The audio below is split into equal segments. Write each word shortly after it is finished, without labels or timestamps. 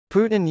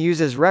Putin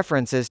uses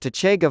references to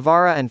Che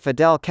Guevara and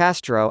Fidel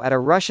Castro at a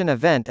Russian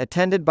event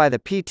attended by the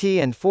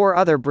PT and 4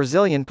 other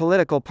Brazilian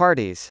political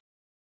parties.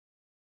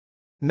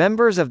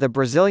 Members of the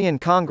Brazilian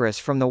Congress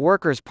from the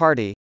Workers'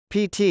 Party,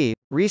 PT,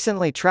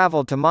 recently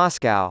traveled to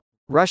Moscow,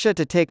 Russia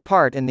to take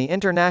part in the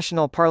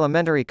International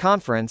Parliamentary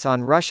Conference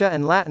on Russia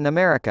and Latin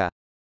America.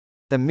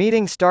 The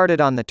meeting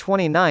started on the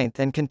 29th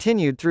and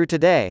continued through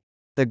today.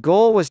 The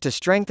goal was to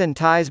strengthen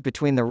ties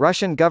between the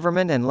Russian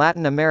government and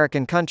Latin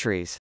American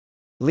countries.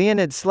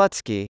 Leonid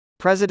Slutsky,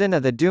 president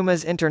of the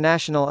Duma's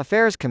International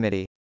Affairs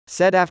Committee,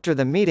 said after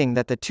the meeting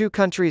that the two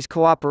countries'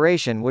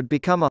 cooperation would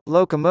become a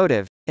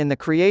locomotive in the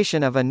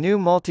creation of a new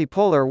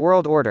multipolar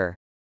world order.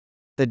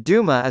 The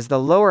Duma is the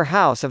lower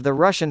house of the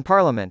Russian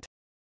parliament.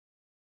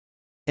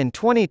 In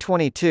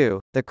 2022,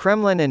 the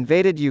Kremlin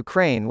invaded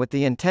Ukraine with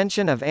the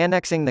intention of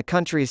annexing the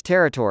country's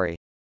territory.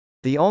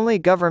 The only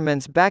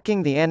governments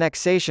backing the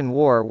annexation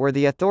war were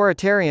the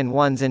authoritarian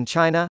ones in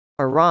China,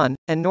 Iran,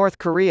 and North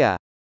Korea.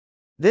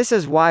 This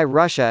is why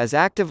Russia is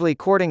actively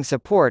courting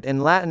support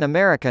in Latin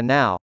America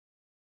now.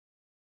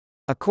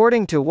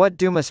 According to what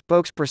Duma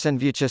spokesperson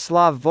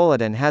Vyacheslav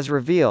Volodin has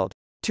revealed,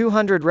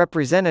 200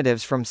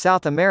 representatives from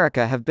South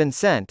America have been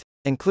sent,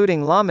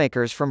 including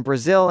lawmakers from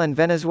Brazil and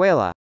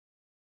Venezuela.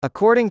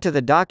 According to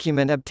the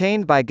document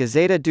obtained by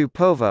Gazeta do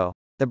Povo,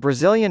 the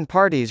Brazilian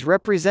parties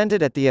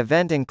represented at the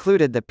event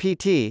included the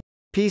PT,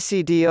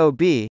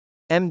 PCDOB,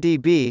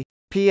 MDB,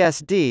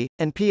 PSD,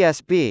 and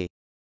PSB.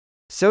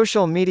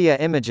 Social media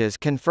images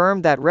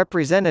confirmed that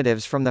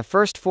representatives from the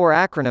first 4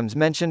 acronyms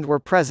mentioned were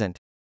present.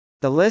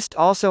 The list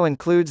also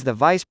includes the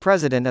vice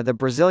president of the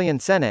Brazilian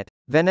Senate,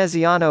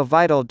 Veneziano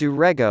Vital do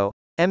Rego,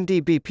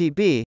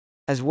 MDB-PB,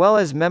 as well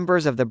as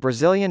members of the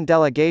Brazilian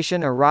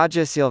delegation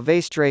Araja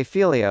Silvestre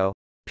Filho,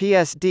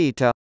 PSD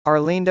to,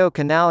 Arlindo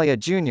Canalia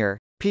Jr.,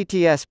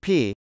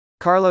 PTSP,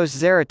 Carlos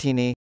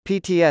Zaratini,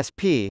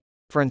 PTSP,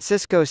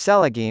 Francisco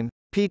Seleguim,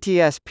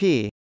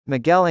 PTSP,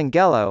 Miguel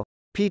Angelo,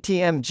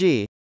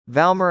 PTMG,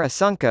 Valmir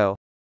Assunco,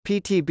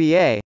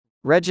 PTBA,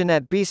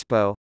 Reginette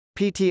Bispo,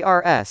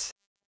 PTRS.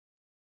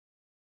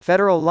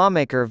 Federal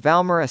lawmaker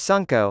Valmir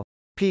Assunco,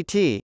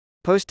 PT,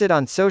 posted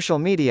on social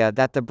media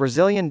that the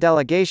Brazilian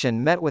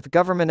delegation met with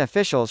government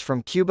officials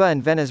from Cuba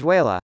and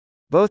Venezuela,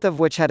 both of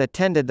which had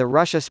attended the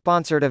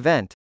Russia-sponsored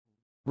event.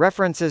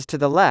 References to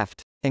the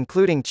left,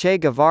 including Che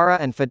Guevara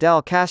and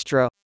Fidel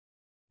Castro.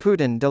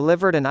 Putin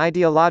delivered an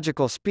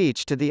ideological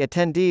speech to the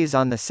attendees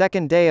on the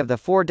second day of the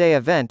 4-day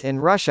event in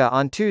Russia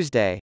on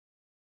Tuesday.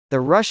 The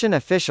Russian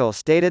official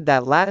stated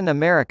that Latin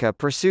America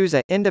pursues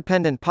an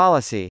independent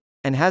policy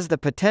and has the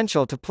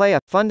potential to play a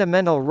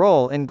fundamental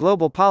role in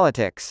global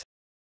politics.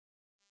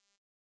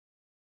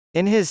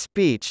 In his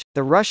speech,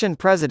 the Russian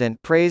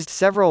president praised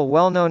several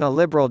well-known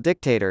illiberal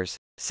dictators,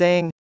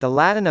 saying, "The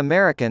Latin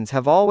Americans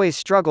have always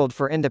struggled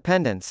for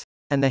independence,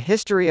 and the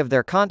history of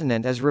their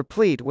continent is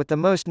replete with the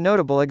most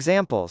notable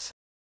examples.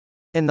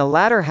 In the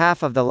latter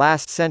half of the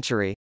last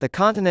century, the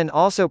continent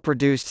also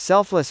produced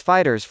selfless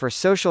fighters for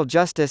social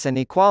justice and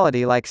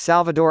equality like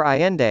Salvador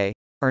Allende,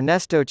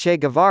 Ernesto Che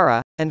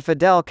Guevara, and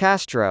Fidel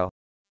Castro."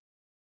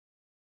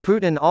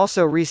 Putin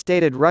also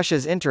restated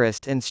Russia's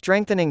interest in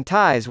strengthening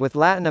ties with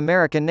Latin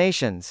American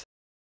nations.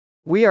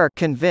 "We are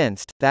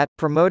convinced that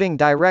promoting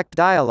direct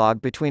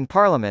dialogue between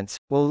parliaments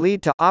will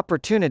lead to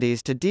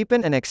opportunities to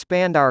deepen and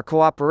expand our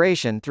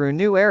cooperation through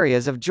new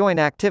areas of joint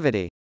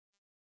activity."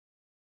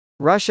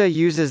 Russia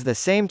uses the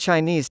same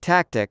Chinese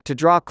tactic to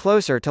draw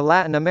closer to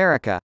Latin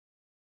America.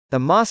 The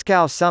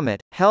Moscow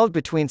summit, held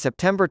between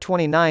September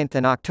 29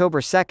 and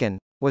October 2,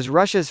 was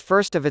Russia's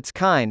first of its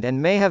kind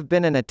and may have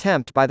been an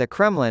attempt by the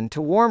Kremlin to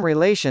warm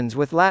relations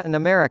with Latin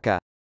America.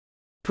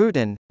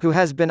 Putin, who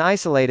has been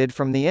isolated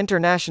from the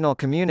international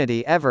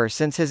community ever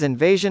since his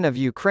invasion of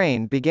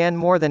Ukraine began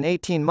more than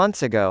 18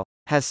 months ago,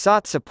 has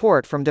sought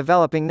support from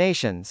developing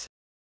nations.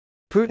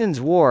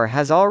 Putin's war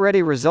has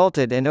already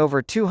resulted in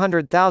over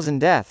 200,000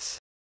 deaths.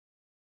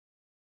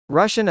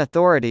 Russian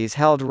authorities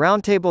held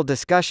roundtable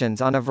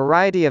discussions on a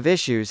variety of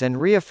issues and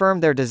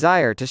reaffirmed their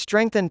desire to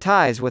strengthen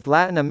ties with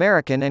Latin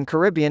American and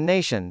Caribbean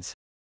nations.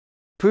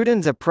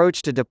 Putin's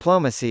approach to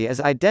diplomacy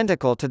is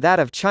identical to that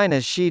of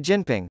China's Xi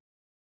Jinping.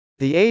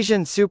 The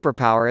Asian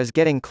superpower is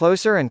getting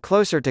closer and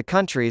closer to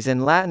countries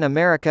in Latin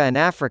America and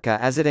Africa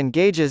as it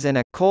engages in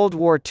a Cold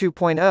War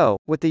 2.0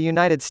 with the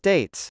United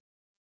States.